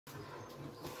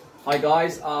Hi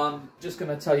guys, just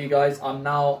going to tell you guys I'm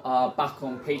now back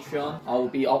on Patreon. I will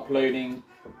be uploading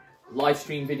live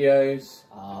stream videos,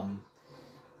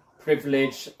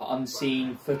 privileged,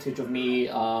 unseen footage of me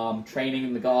training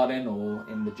in the garden or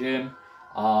in the gym,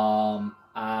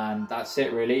 and that's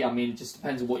it really. I mean, it just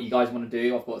depends on what you guys want to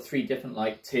do. I've got 3 different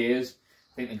tiers.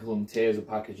 I think they call them tiers or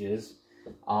packages.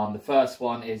 The first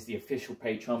one is the official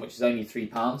Patreon, which is only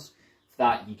 £3. For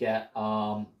that you get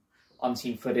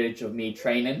unseen footage of me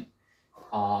training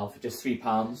for just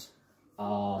 £3.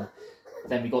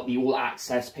 Then we got the all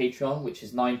access Patreon, which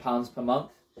is £9 per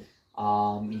month.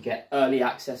 You get early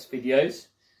access videos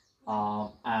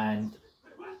and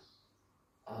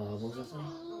what was I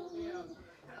saying?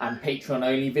 And Patreon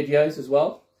only videos as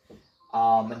well.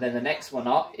 And then the next one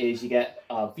up is you get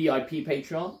VIP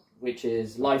Patreon, which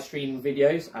is live streaming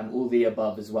videos and all the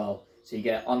above as well. So you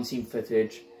get unseen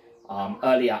footage,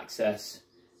 early access,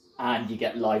 and you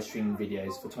get live streaming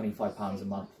videos for £25 a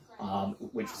month,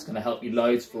 which is going to help you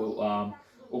loads for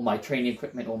all my training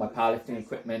equipment, all my powerlifting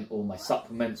equipment, all my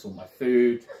supplements, all my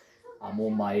food, all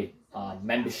my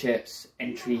memberships,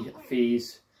 entry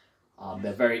fees.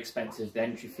 They're very expensive. The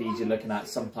entry fees you're looking at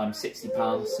sometimes £60,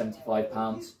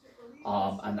 £75.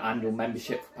 And the annual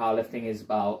membership for powerlifting is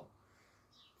about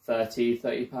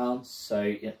 £30. So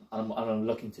yeah, I'm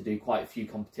looking to do quite a few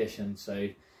competitions. So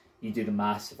you do the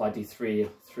maths. If I do three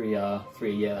a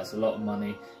year, that's a lot of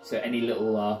money. So any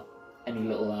little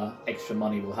extra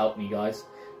money will help me, guys.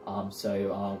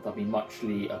 So that'll be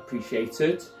muchly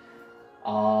appreciated.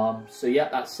 So yeah,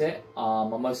 that's it.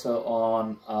 I'm also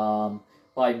on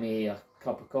buy me a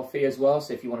cup of coffee as well.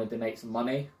 So if you want to donate some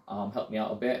money, help me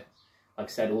out a bit. Like I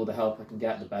said, all the help I can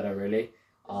get, the better, really.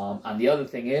 And the other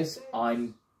thing is,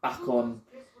 I'm back on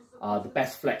the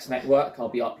Best Flex Network. I'll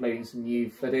be uploading some new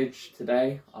footage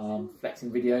today,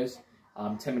 flexing videos,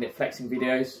 10-minute flexing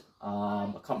videos.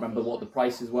 I can't remember what the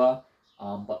prices were,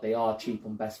 but they are cheap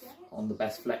on the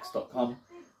bestflex.com.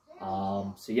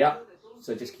 So yeah,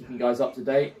 so just keeping you guys up to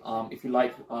date. If you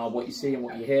like what you see and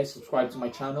what you hear, subscribe to my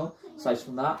channel. Aside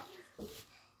from that,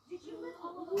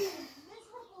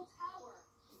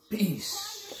 peace.